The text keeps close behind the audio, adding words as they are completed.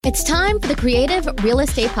It's time for the Creative Real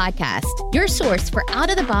Estate Podcast, your source for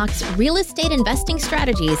out-of-the-box real estate investing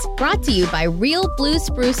strategies, brought to you by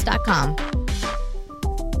realbluespruce.com.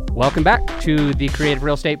 Welcome back to the Creative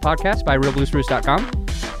Real Estate Podcast by realbluespruce.com.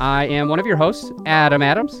 I am one of your hosts, Adam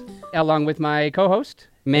Adams, along with my co-host,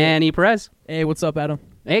 Manny Perez. Hey, what's up, Adam?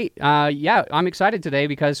 Hey, I'm excited today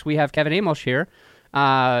because we have Kevin Amos here.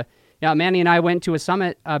 Manny and I went to a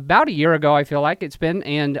summit about a year ago, I feel like it's been,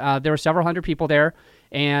 and there were several hundred people there.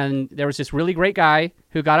 And there was this really great guy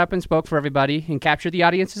who got up and spoke for everybody and captured the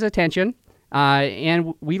audience's attention.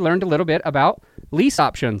 And we learned a little bit about lease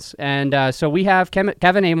options. And so we have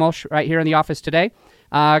Kevin Amos right here in the office today.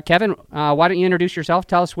 Kevin, why don't you introduce yourself?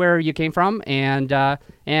 Tell us where you came from and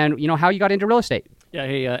you know how you got into real estate. Yeah,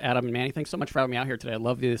 hey, Adam and Manny, thanks so much for having me out here today. I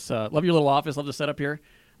love this, love your little office, love the setup here.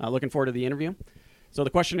 Looking forward to the interview. So the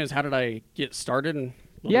question is, how did I get started?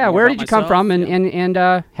 Where did you come from, and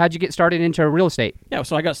how'd you get started into real estate? Yeah,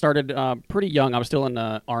 so I got started pretty young. I was still in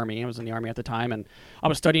the Army. I was in the Army at the time, and I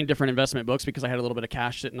was studying different investment books because I had a little bit of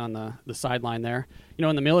cash sitting on the sideline there. You know,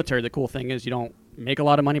 in the military, the cool thing is you don't make a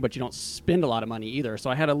lot of money, but you don't spend a lot of money either.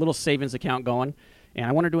 So I had a little savings account going, and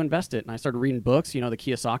I wanted to invest it. And I started reading books, you know, the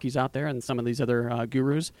Kiyosaki's out there and some of these other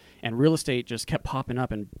gurus, and real estate just kept popping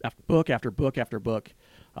up, and book after book after book.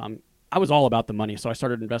 I was all about the money, so I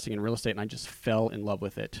started investing in real estate, and I just fell in love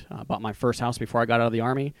with it. Bought my first house before I got out of the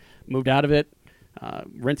Army, moved out of it,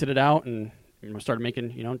 rented it out, and started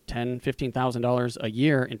making $10,000, $15,000 a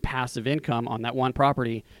year in passive income on that one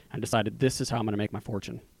property, and decided this is how I'm going to make my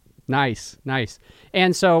fortune. Nice.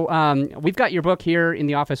 And so we've got your book here in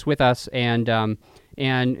the office with us, and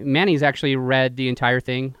Manny's actually read the entire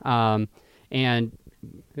thing, and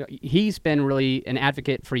he's been really an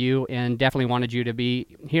advocate for you and definitely wanted you to be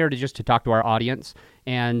here to talk to our audience.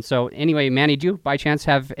 And so anyway, Manny, do you by chance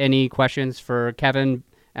have any questions for Kevin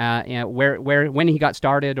and when he got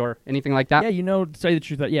started or anything like that? Yeah, to tell you the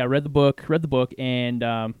truth, I read the book, and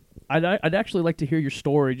I'd actually like to hear your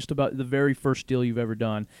story just about the very first deal you've ever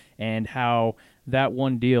done and how that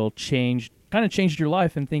one deal changed your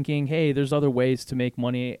life and thinking, hey, there's other ways to make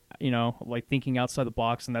money, like thinking outside the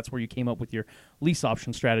box, and that's where you came up with your lease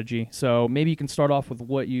option strategy. So maybe you can start off with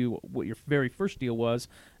what your very first deal was,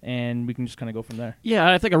 and we can just kind of go from there.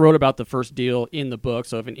 Yeah, I think I wrote about the first deal in the book,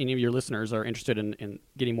 so if any of your listeners are interested in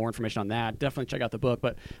getting more information on that, definitely check out the book.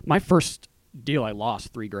 But my first deal, I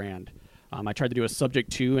lost $3,000. I tried to do a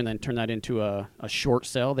subject to and then turn that into a short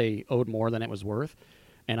sale. They owed more than it was worth.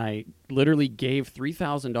 And I literally gave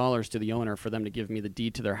 $3,000 to the owner for them to give me the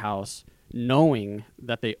deed to their house, knowing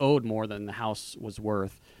that they owed more than the house was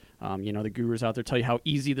worth. The gurus out there tell you how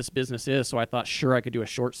easy this business is, so I thought, sure, I could do a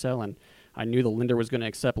short sale, and I knew the lender was going to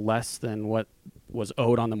accept less than what was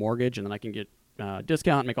owed on the mortgage, and then I can get a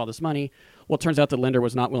discount and make all this money. Well, it turns out the lender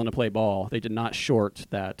was not willing to play ball. They did not short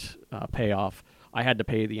that payoff. I had to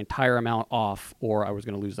pay the entire amount off, or I was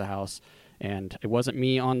going to lose the house. And it wasn't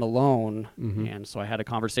me on the loan, and so I had a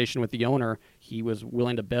conversation with the owner. He was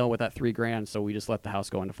willing to bail with that $3,000, so we just let the house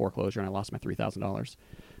go into foreclosure, and I lost my $3,000.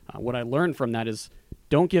 What I learned from that is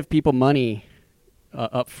don't give people money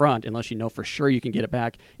up front unless you know for sure you can get it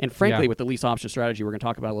back. And frankly, with the lease option strategy we're going to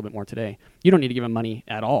talk about a little bit more today, you don't need to give them money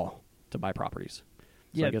at all to buy properties.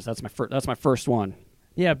 So I guess that's my first one.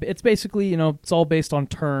 Yeah, it's basically, it's all based on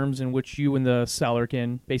terms in which you and the seller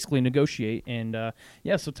can basically negotiate. And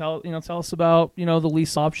so tell us about, the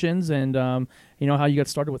lease options and, how you got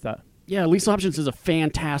started with that. Yeah, lease options is a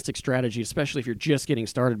fantastic strategy, especially if you're just getting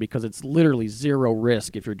started, because it's literally zero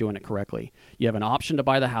risk if you're doing it correctly. You have an option to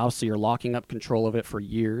buy the house, so you're locking up control of it for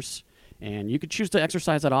years. And you could choose to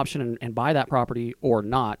exercise that option and buy that property or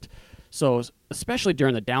not. So especially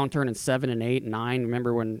during the downturn in 7 and 8 and 9,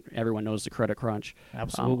 remember when everyone knows the credit crunch?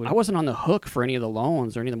 Absolutely. I wasn't on the hook for any of the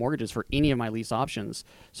loans or any of the mortgages for any of my lease options.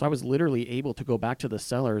 So I was literally able to go back to the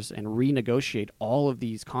sellers and renegotiate all of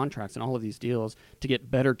these contracts and all of these deals to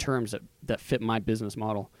get better terms that fit my business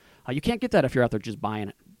model. You can't get that if you're out there just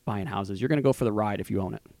buying houses. You're going to go for the ride if you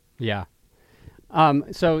own it. Yeah.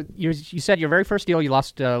 So you said your very first deal, you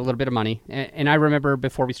lost a little bit of money, and I remember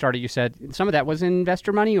before we started, you said some of that was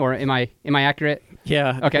investor money, or am I accurate?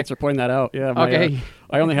 Yeah. Okay. Thanks for pointing that out. Yeah. Okay.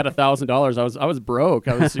 I only had $1,000. I was broke.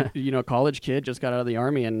 I was a college kid, just got out of the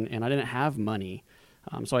Army, and I didn't have money.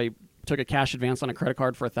 So I took a cash advance on a credit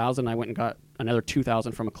card for $1,000. I went and got another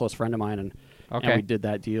 $2,000 from a close friend of mine, and we did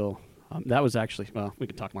that deal. That was actually, well, we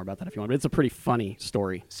can talk more about that if you want, but it's a pretty funny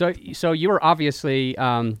story. So you were obviously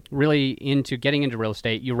really into getting into real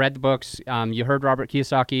estate. You read the books, you heard Robert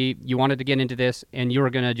Kiyosaki, you wanted to get into this, and you were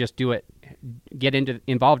going to just do it,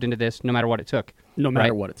 involved into this no matter what it took. No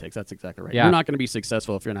matter what it takes. That's exactly right. Yeah. You're not going to be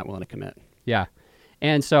successful if you're not willing to commit. Yeah.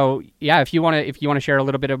 And so, yeah, if you want to share a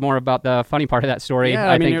little bit more about the funny part of that story, Yeah,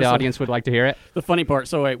 I mean, think the here's audience would like to hear it. The funny part.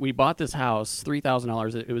 So we bought this house,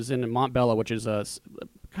 $3,000. It was in Montbello, which is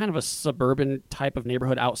kind of a suburban type of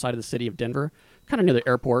neighborhood outside of the city of Denver, kind of near the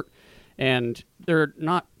airport. And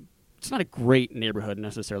it's not a great neighborhood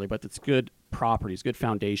necessarily, but it's good properties, good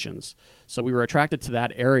foundations. So we were attracted to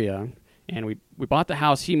that area, and we bought the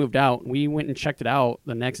house. He moved out. We went and checked it out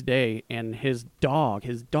the next day, and his dog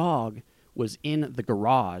was in the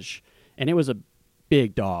garage, and it was a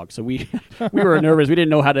big dog. So we were nervous. We didn't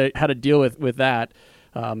know how to deal with that.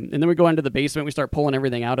 And then we go into the basement. We start pulling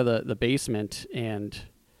everything out of the basement, and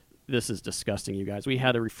this is disgusting, you guys. We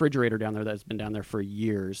had a refrigerator down there that's been down there for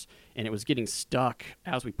years, and it was getting stuck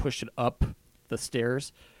as we pushed it up the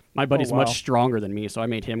stairs. My buddy's much stronger than me, so I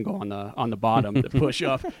made him go on the bottom to push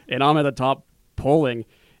up, and I'm at the top pulling,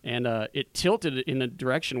 and it tilted in a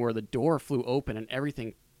direction where the door flew open, and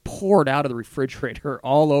everything poured out of the refrigerator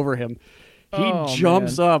all over him. He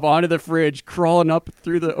jumps up onto the fridge, crawling up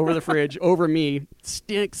over the fridge over me.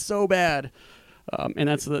 Stinks so bad. And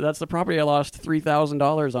that's the property I lost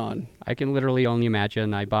 $3,000 on. I can literally only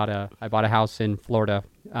imagine. I bought a house in Florida,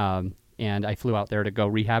 and I flew out there to go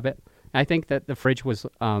rehab it. I think that the fridge was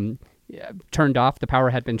turned off. The power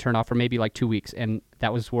had been turned off for maybe like 2 weeks, and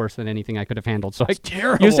that was worse than anything I could have handled. So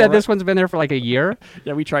terrible. You said this one's been there for like a year?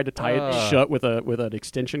 Yeah, we tried to tie it shut with an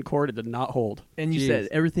extension cord. It did not hold. And you said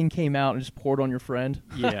everything came out and just poured on your friend?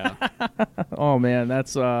 Yeah. Oh, man,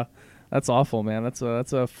 that's awful, man. That's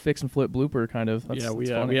a fix and flip blooper kind of. We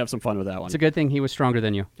have some fun with that one. It's a good thing he was stronger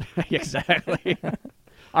than you. Exactly.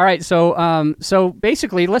 All right, so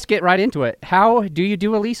basically, let's get right into it. How do you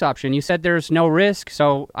do a lease option? You said there's no risk,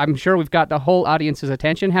 so I'm sure we've got the whole audience's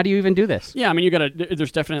attention. How do you even do this? Yeah, I mean,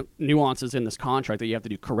 there's definite nuances in this contract that you have to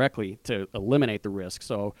do correctly to eliminate the risk.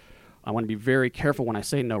 So I want to be very careful when I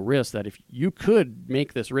say no risk, that if you could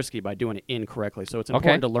make this risky by doing it incorrectly. So it's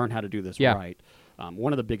important to learn how to do this right.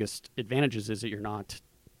 One of the biggest advantages is that you're not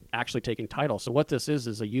actually taking title. So what this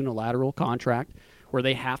is a unilateral contract where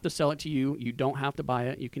they have to sell it to you. You don't have to buy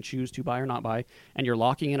it. You can choose to buy or not buy. And you're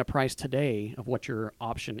locking in a price today of what your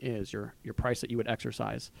option is, your price that you would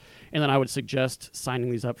exercise. And then I would suggest signing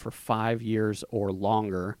these up for 5 years or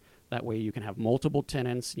longer. That way you can have multiple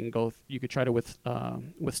tenants. You could try to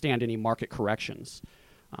withstand any market corrections.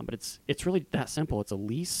 But it's really that simple. It's a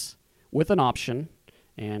lease with an option,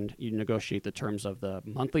 and you negotiate the terms of the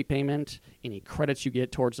monthly payment, any credits you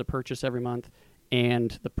get towards the purchase every month,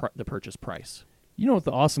 and the purchase price. You know what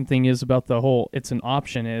the awesome thing is about the whole it's an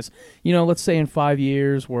option is, let's say in 5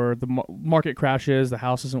 years where the market crashes, the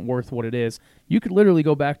house isn't worth what it is, you could literally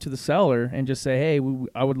go back to the seller and just say, hey,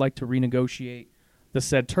 I would like to renegotiate the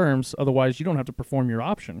said terms. Otherwise, you don't have to perform your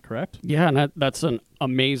option, correct? Yeah, and that's an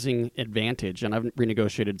amazing advantage. And I've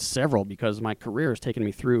renegotiated several because my career has taken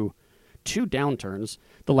me through 2 downturns,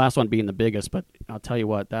 the last one being the biggest. But I'll tell you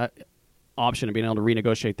what, that option of being able to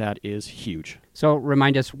renegotiate that is huge. So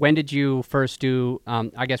remind us, when did you first do,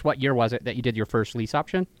 I guess, what year was it that you did your first lease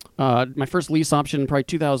option? My first lease option, probably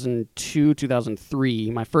 2002,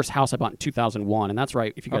 2003. My first house I bought in 2001. And that's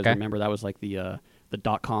right, if you guys remember, that was like the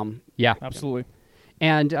 .com. Yeah. Absolutely.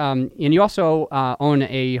 And you also own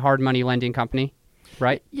a hard money lending company,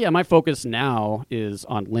 right? Yeah, my focus now is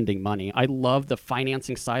on lending money. I love the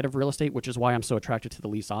financing side of real estate, which is why I'm so attracted to the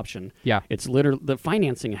lease option. Yeah. It's literally the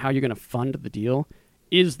financing, how you're going to fund the deal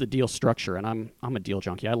is the deal structure. And I'm a deal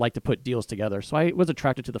junkie. I like to put deals together. So I was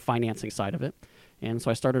attracted to the financing side of it. And so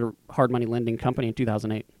I started a hard money lending company in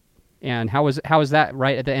 2008. And how was that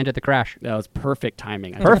right at the end of the crash? That was perfect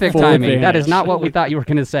timing. Perfect timing. That is not what we thought you were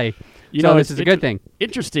going to say. This is a good thing.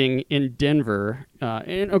 Interesting, in Denver,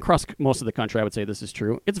 and across most of the country, I would say this is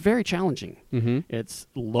true, it's very challenging. Mm-hmm. It's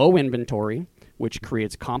low inventory, which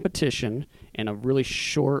creates competition and a really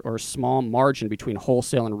short or small margin between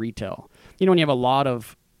wholesale and retail. When you have a lot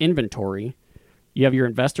of inventory, you have your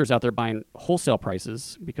investors out there buying wholesale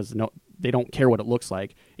prices because they don't care what it looks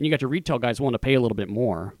like, and you got your retail guys willing to pay a little bit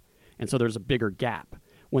more, and so there's a bigger gap.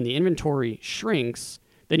 When the inventory shrinks,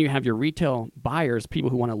 then you have your retail buyers, people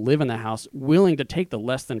who want to live in the house, willing to take the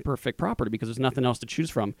less than perfect property because there's nothing else to choose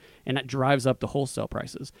from, and that drives up the wholesale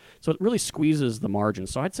prices. So it really squeezes the margin.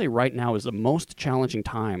 So I'd say right now is the most challenging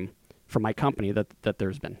time for my company that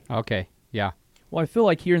there's been. Okay, yeah. Well, I feel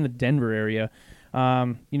like here in the Denver area,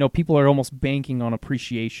 people are almost banking on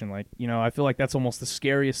appreciation. I feel like that's almost the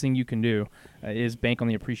scariest thing you can do is bank on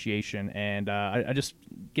the appreciation. And I just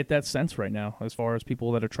get that sense right now as far as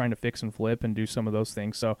people that are trying to fix and flip and do some of those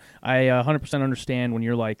things. So I 100% understand when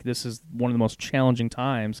you're like, this is one of the most challenging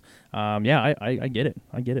times. I get it.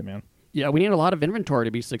 I get it, man. Yeah, we need a lot of inventory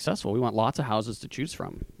to be successful. We want lots of houses to choose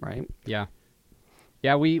from, right? Yeah.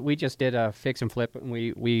 Yeah, we just did a fix and flip, and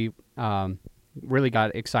we really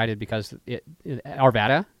got excited because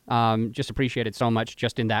Arvada just appreciated so much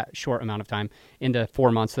just in that short amount of time. In the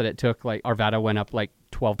 4 months that it took, like Arvada went up like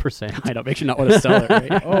 12%. I know, makes you not want to sell it,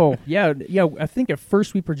 right? Oh, yeah. I think at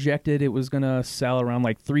first we projected it was going to sell around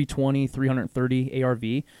like 320, 330 ARV.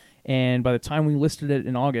 And by the time we listed it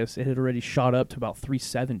in August, it had already shot up to about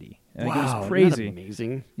 370. I think it was crazy. Isn't that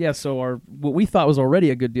amazing. Yeah, so what we thought was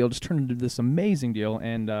already a good deal just turned into this amazing deal.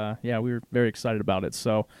 And, we were very excited about it.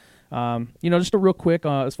 So, just a real quick,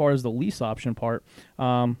 as far as the lease option part,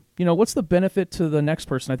 what's the benefit to the next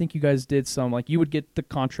person? I think you guys did some, like you would get the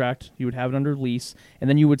contract, you would have it under lease, and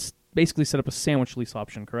then you would basically set up a sandwich lease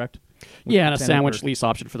option, correct? Yeah, and a sandwich lease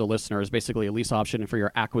option for the listener is basically a lease option for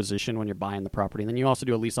your acquisition when you're buying the property. And then you also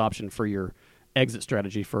do a lease option for your exit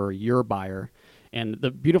strategy for your buyer. And the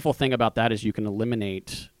beautiful thing about that is you can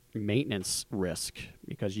eliminate maintenance risk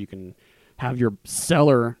because you can have your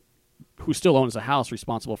seller who still owns the house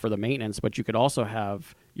responsible for the maintenance, but you could also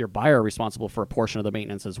have your buyer responsible for a portion of the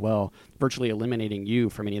maintenance as well, virtually eliminating you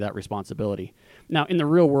from any of that responsibility. Now, in the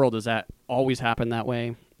real world, does that always happen that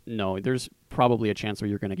way? No, there's probably a chance where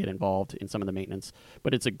you're going to get involved in some of the maintenance,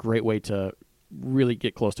 but it's a great way to really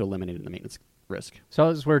get close to eliminating the maintenance risk. So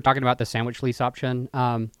as we're talking about the sandwich lease option,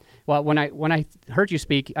 when I heard you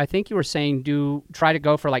speak, I think you were saying try to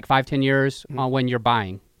go for like 5-10 years when you're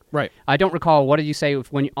buying. Right. I don't recall. What did you say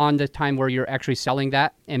when on the time where you're actually selling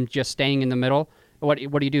that and just staying in the middle? What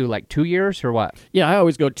do you do? Like 2 years or what? Yeah, I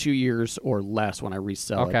always go 2 years or less when I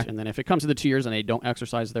resell Okay. it. And then if it comes to the 2 years and they don't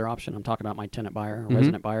exercise their option, I'm talking about my tenant buyer or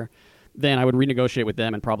resident buyer, then I would renegotiate with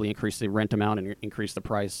them and probably increase the rent amount and increase the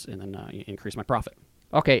price and then increase my profit.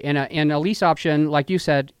 Okay, and a lease option, like you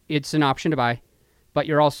said, it's an option to buy, but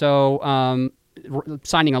you're also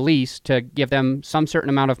signing a lease to give them some certain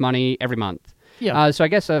amount of money every month. Yeah. So I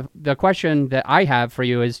guess the question that I have for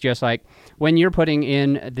you is just like, when you're putting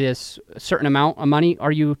in this certain amount of money,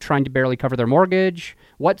 are you trying to barely cover their mortgage?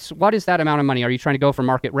 What is that amount of money? Are you trying to go for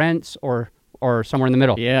market rents or somewhere in the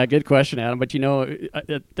middle? Yeah, good question, Adam. But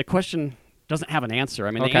the question doesn't have an answer.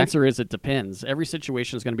 I mean, Okay. The answer is it depends. Every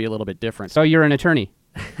situation is going to be a little bit different. So you're an attorney.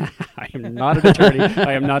 I am not an attorney.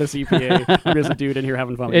 I am not a CPA. I'm just a dude in here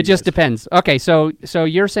having fun with It you just guys. depends. Okay, so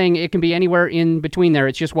you're saying it can be anywhere in between there.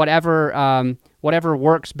 It's just whatever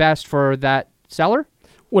works best for that seller?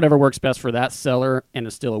 Whatever works best for that seller, and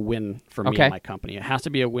it's still a win for me Okay. and my company. It has to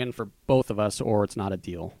be a win for both of us, or it's not a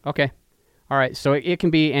deal. Okay. All right, so it can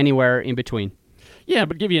be anywhere in between. Yeah,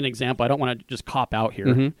 but give you an example. I don't want to just cop out here.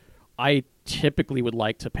 Mhm. I typically would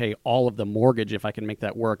like to pay all of the mortgage if I can make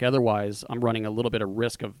that work. Otherwise, I'm running a little bit of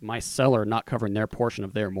risk of my seller not covering their portion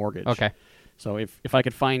of their mortgage. Okay. So if I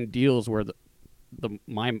could find deals where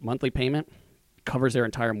my monthly payment covers their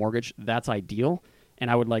entire mortgage, that's ideal. And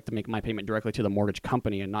I would like to make my payment directly to the mortgage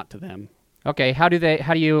company and not to them. Okay, how do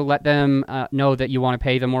you let them know that you want to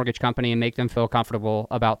pay the mortgage company and make them feel comfortable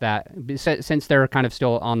about that, since they're kind of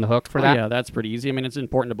still on the hook for that? Yeah, that's pretty easy. I mean, it's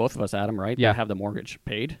important to both of us, Adam, right? Yeah. To have the mortgage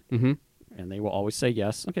paid. Mm-hmm. And they will always say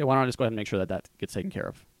yes. Okay, why don't I just go ahead and make sure that gets taken care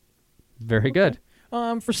of? Very good.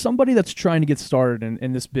 For somebody that's trying to get started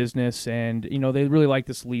in this business and, they really like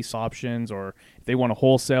this lease options, or if they want to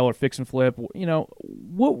wholesale or fix and flip,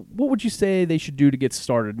 what would you say they should do to get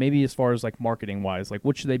started? Maybe as far as like marketing wise, like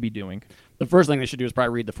what should they be doing? The first thing they should do is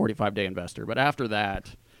probably read the 45-Day Investor. But after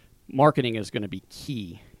that, marketing is going to be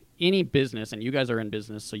key. Any business, and you guys are in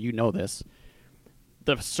business, so you know this,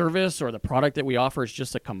 the service or the product that we offer is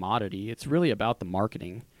just a commodity. It's really about the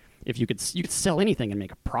marketing. If you could sell anything and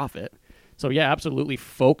make a profit. So yeah, absolutely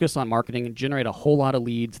focus on marketing and generate a whole lot of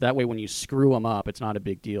leads. That way when you screw them up, it's not a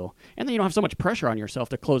big deal. And then you don't have so much pressure on yourself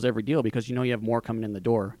to close every deal because you have more coming in the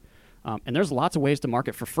door. And there's lots of ways to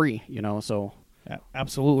market for free, so Yeah,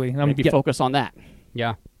 absolutely. maybe focus on that.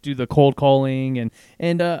 Yeah. Do the cold calling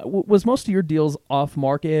and was most of your deals off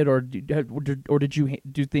market, or did you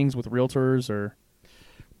do things with realtors or?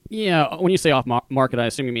 Yeah, when you say off market, I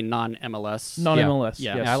assume you mean non-MLS. Non-MLS.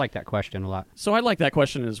 Yeah. Yes. Yeah, I like that question a lot. So I like that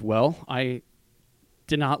question as well. I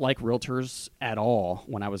did not like realtors at all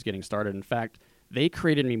when I was getting started. In fact, they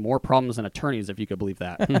created me more problems than attorneys, if you could believe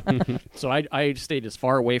that. So I stayed as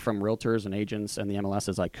far away from realtors and agents and the MLS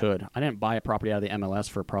as I could. I didn't buy a property out of the MLS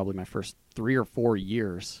for probably my first 3 or 4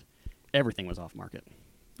 years. Everything was off market.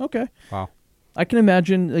 Okay. Wow. I can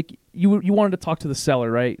imagine, like, you wanted to talk to the seller,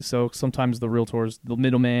 right? So sometimes the realtors, the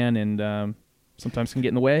middleman, and sometimes can get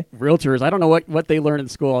in the way. Realtors, I don't know what they learn in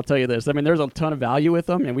school. I'll tell you this. I mean, there's a ton of value with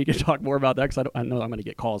them, and we can talk more about that because I know I'm going to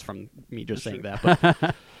get calls from me just saying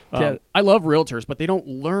that. I love realtors, but they don't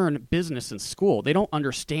learn business in school. They don't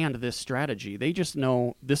understand this strategy. They just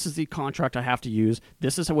know this is the contract I have to use.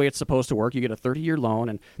 This is the way it's supposed to work. You get a 30-year loan,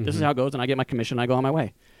 and this is how it goes, and I get my commission, and I go on my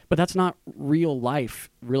way. But that's not real life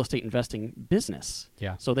real estate investing business.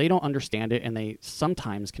 Yeah. So they don't understand it, and they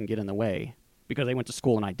sometimes can get in the way because they went to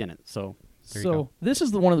school and I didn't. So There you go. this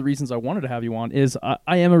is one of the reasons I wanted to have you on is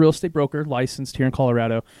I am a real estate broker licensed here in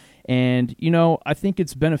Colorado. And, I think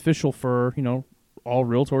it's beneficial for, all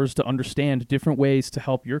realtors to understand different ways to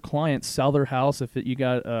help your clients sell their house if you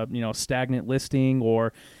got a stagnant listing,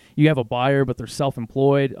 or you have a buyer but they're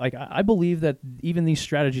self-employed. Like I believe that even these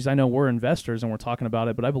strategies, I know we're investors and we're talking about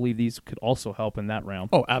it, but I believe these could also help in that realm.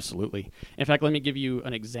 Oh, absolutely. In fact, let me give you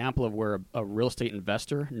an example of where a real estate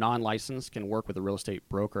investor, non-licensed, can work with a real estate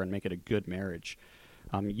broker and make it a good marriage.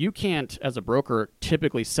 You can't, as a broker,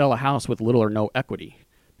 typically sell a house with little or no equity,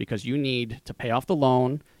 because you need to pay off the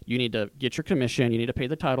loan, you need to get your commission, you need to pay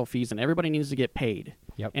the title fees, and everybody needs to get paid.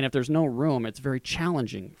 Yep. And if there's no room, it's very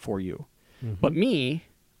challenging for you. But me,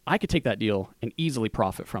 I could take that deal and easily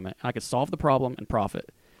profit from it. I could solve the problem and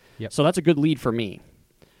profit. Yep. So that's a good lead for me,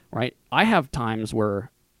 right? I have times where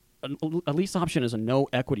a lease option is a no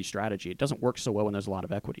equity strategy. It doesn't work so well when there's a lot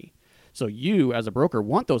of equity. So you, as a broker,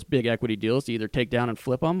 want those big equity deals to either take down and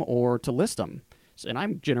flip them or to list them. And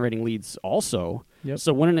I'm generating leads also. Yep.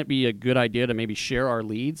 So wouldn't it be a good idea to maybe share our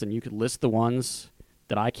leads, and you could list the ones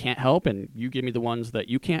that I can't help and you give me the ones that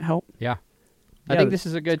you can't help? Yeah. I Yeah, think this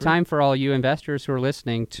is a good time for all you investors who are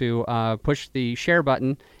listening to push the share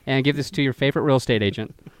button and give this to your favorite real estate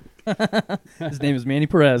agent. His name is Manny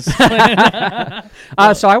Perez. So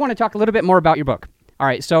I want to talk a little bit more about your book. All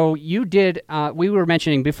right. So you did, we were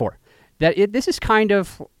mentioning before, that this is kind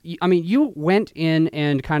of, you went in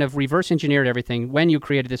and kind of reverse engineered everything when you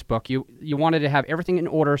created this book. You wanted to have everything in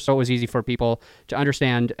order so it was easy for people to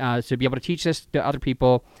understand, to be able to teach this to other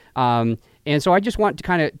people. And so I just want to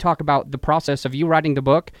kind of talk about the process of you writing the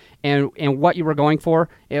book and what you were going for,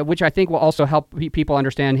 which I think will also help people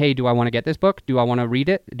understand, hey, do I want to get this book? Do I want to read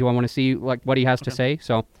it? Do I want to see what he has to say?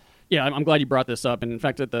 So. Yeah, I'm glad you brought this up. And in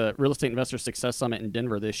fact, at the Real Estate Investor Success Summit in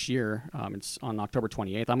Denver this year, it's on October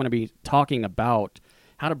 28th, I'm going to be talking about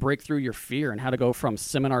how to break through your fear and how to go from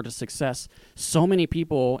seminar to success. So many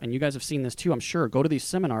people, and you guys have seen this too, I'm sure, go to these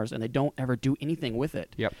seminars and they don't ever do anything with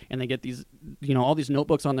it. Yep. And they get these, all these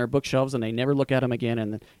notebooks on their bookshelves and they never look at them again,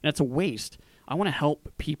 and it's a waste. I want to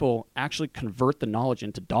help people actually convert the knowledge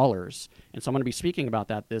into dollars. And so I'm going to be speaking about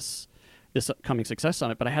that this upcoming Success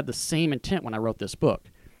Summit, but I had the same intent when I wrote this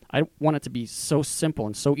book. I want it to be so simple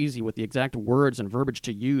and so easy with the exact words and verbiage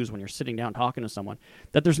to use when you're sitting down talking to someone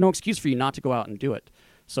that there's no excuse for you not to go out and do it.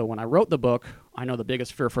 So when I wrote the book, I know the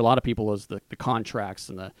biggest fear for a lot of people is the contracts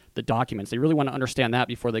and the documents. They really want to understand that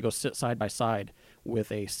before they go sit side by side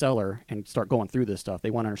with a seller and start going through this stuff.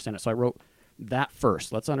 They want to understand it. So I wrote that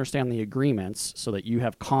first. Let's understand the agreements so that you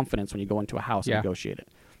have confidence when you go into a house and negotiate it.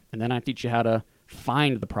 And then I teach you how to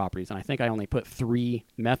find the properties. And I think I only put 3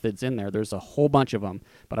 methods in there. There's a whole bunch of them,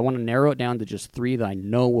 but I want to narrow it down to just 3 that I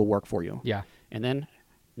know will work for you. Yeah. And then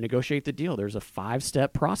negotiate the deal. There's a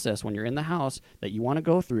 5-step process when you're in the house that you want to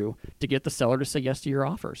go through to get the seller to say yes to your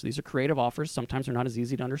offers. These are creative offers. Sometimes they're not as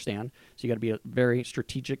easy to understand. So you got to be a very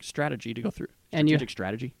strategic strategy to go through.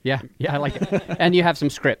 Strategy. Yeah, I like it. And you have some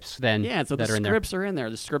scripts then. Yeah, so the that are scripts are in there.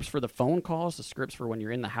 The scripts for the phone calls, the scripts for when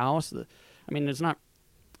you're in the house.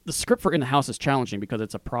 The script for in the house is challenging because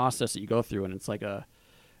it's a process that you go through, and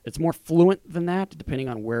it's more fluent than that depending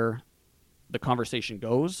on where the conversation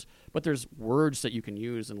goes. But there's words that you can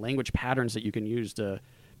use and language patterns that you can use to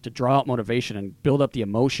draw out motivation and build up the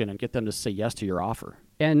emotion and get them to say yes to your offer.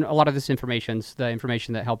 And a lot of this information's the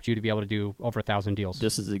information that helped you to be able to do over 1,000 deals.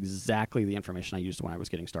 This is exactly the information I used when I was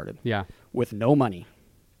getting started. Yeah. With no money.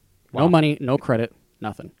 Wow. No money, no credit,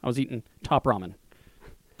 nothing. I was eating top ramen,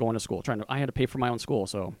 going to school. I had to pay for my own school,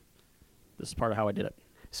 so this is part of how I did it.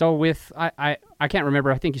 So with I can't remember.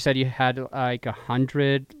 I think you said you had like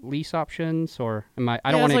 100 lease options, or I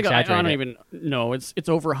don't want to exaggerate. I don't even know. It's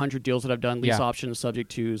over 100 deals that I've done. Lease Yeah. options, subject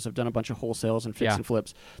twos. I've done a bunch of wholesales and fix and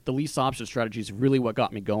flips. The lease option strategy is really what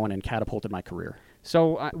got me going and catapulted my career.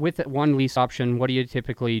 So with one lease option, what do you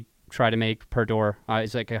typically try to make per door?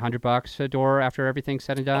 Is it like $100 a door after everything's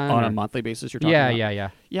said and done? On or? a monthly basis, you're talking about?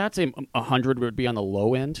 Yeah. Yeah, I'd say 100 would be on the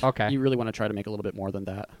low end. Okay. You really want to try to make a little bit more than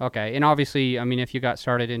that. Okay, and obviously, if you got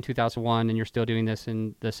started in 2001 and you're still doing this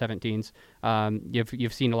in the 17s,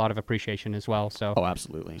 you've seen a lot of appreciation as well. So, Oh,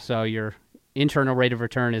 absolutely. So your internal rate of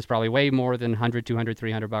return is probably way more than $100, $200,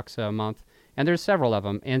 $300 a month, and there's several of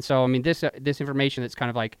them. And so, this information that's kind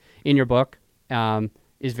of like in your book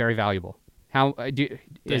is very valuable. How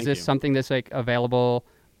is this you. something that's like available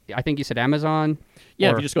I think you said Amazon. Yeah,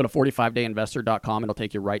 or if you just go to 45dayinvestor.com, it'll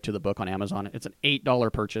take you right to the book on Amazon. It's an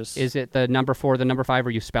 $8 purchase. is it the number 4, the number 5,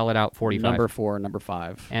 or you spell it out 45? Number 4, number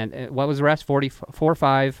 5. And what was the rest?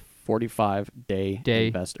 45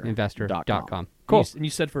 45dayinvestor.com. Cool. And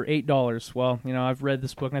you said for $8. Well, I've read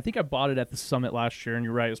this book, and I think I bought it at the summit last year. And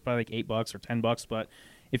you're right, it was probably like $8 or $10. But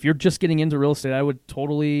if you're just getting into real estate, I would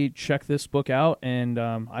totally check this book out, and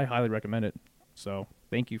I highly recommend it. So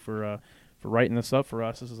thank you for writing this up for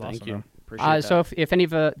us. This is awesome. Thank you. Man. Appreciate that. So if any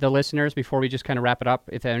of the listeners, before we just kind of wrap it up,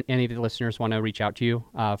 if any of the listeners want to reach out to you,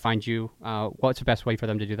 find you, what's the best way for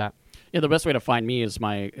them to do that? Yeah, the best way to find me is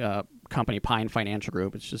my company, Pine Financial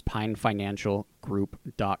Group. It's just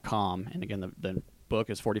pinefinancialgroup.com. And again, the book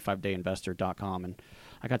is 45dayinvestor.com. And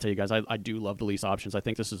I got to tell you guys, I do love the lease options. I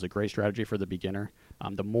think this is a great strategy for the beginner.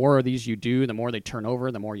 The more of these you do, the more they turn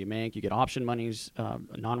over, the more you make. You get option monies,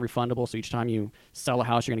 non-refundable. So each time you sell a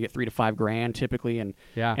house, you're going to get $3 to $5 grand typically. And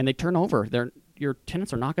they turn over. Your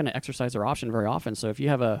tenants are not going to exercise their option very often. So if you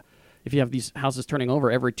have these houses turning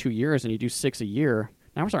over every 2 years and you do 6 a year,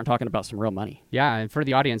 now we're starting talking about some real money. Yeah, and for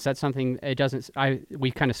the audience, that's something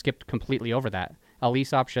we kind of skipped completely over that. A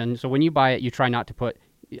lease option. So when you buy it, you try not to put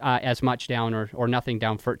as much down or nothing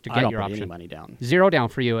down to get I don't your put option. any money down. 0 down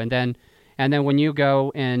for you, and then when you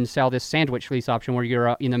go and sell this sandwich lease option where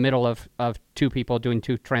you're in the middle of 2 people doing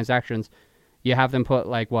 2 transactions, you have them put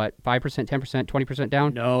like what, 5%, 10%, 20%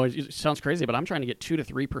 down? No, it sounds crazy, but I'm trying to get 2 to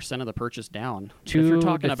 3% of the purchase down. 2 if you're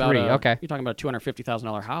talking to about 3, okay. You're talking about a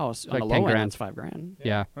 $250,000 house on Like the 10 low end. grand. It's $5,000.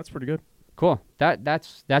 Yeah. That's pretty good. Cool.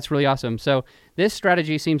 That's really awesome. So this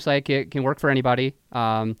strategy seems like it can work for anybody.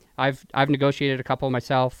 I've negotiated a couple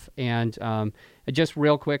myself, and just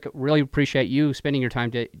real quick, really appreciate you spending your time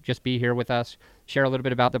to just be here with us, share a little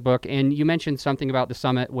bit about the book. And you mentioned something about the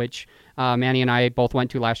summit, which Manny and I both went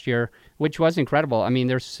to last year, which was incredible. I mean,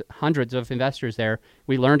 there's hundreds of investors there.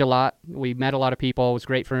 We learned a lot. We met a lot of people. It was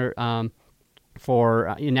great for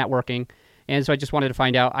networking. And so I just wanted to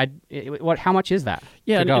find out, how much is that?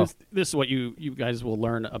 Yeah, to go? and this is what you guys will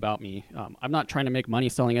learn about me. I'm not trying to make money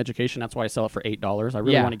selling education. That's why I sell it for $8. I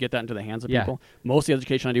really want to get that into the hands of people. Most of the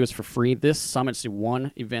education I do is for free. This summit's the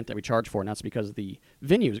one event that we charge for, and that's because the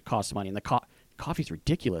venue costs money, and the coffee's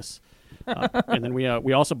ridiculous. And then we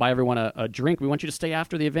also buy everyone a drink. We want you to stay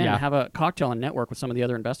after the event and have a cocktail and network with some of the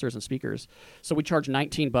other investors and speakers. So we charge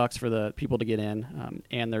 $19 for the people to get in,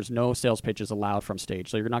 and there's no sales pitches allowed from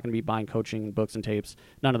stage. So you're not going to be buying coaching books and tapes.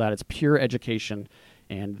 None of that. It's pure education.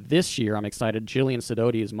 And this year, I'm excited. Jillian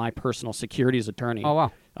Sidoti is my personal securities attorney. Oh,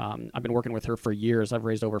 wow. I've been working with her for years. I've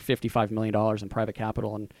raised over $55 million in private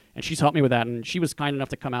capital, and she's helped me with that. And she was kind enough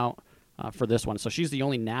to come out for this one. So she's the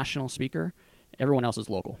only national speaker. Everyone else is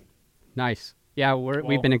local. Nice. Yeah,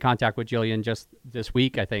 we've been in contact with Jillian just this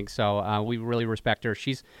week, I think. So we really respect her.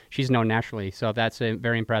 She's known nationally, so that's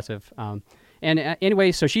very impressive.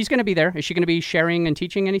 Anyway, so she's going to be there. Is she going to be sharing and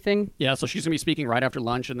teaching anything? Yeah, so she's going to be speaking right after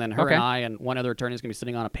lunch, and then her and I and one other attorney is going to be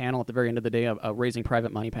sitting on a panel at the very end of the day, a raising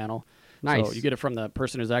private money panel. Nice. So you get it from the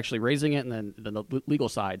person who's actually raising it, and then the legal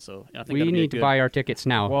side. So I think we need to buy our tickets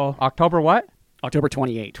now. Well, October what? October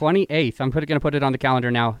 28th. 28th. I'm going to put it on the calendar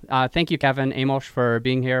now. Thank you, Kevin Amos, for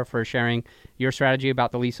being here, for sharing your strategy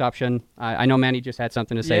about the lease option. I know Manny just had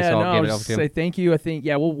something to say, so I'll give it over to him. Say thank you. I think,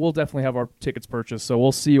 we'll definitely have our tickets purchased, so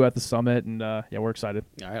we'll see you at the summit, and we're excited.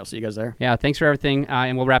 All right, I'll see you guys there. Yeah, thanks for everything,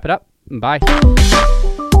 and we'll wrap it up. Bye.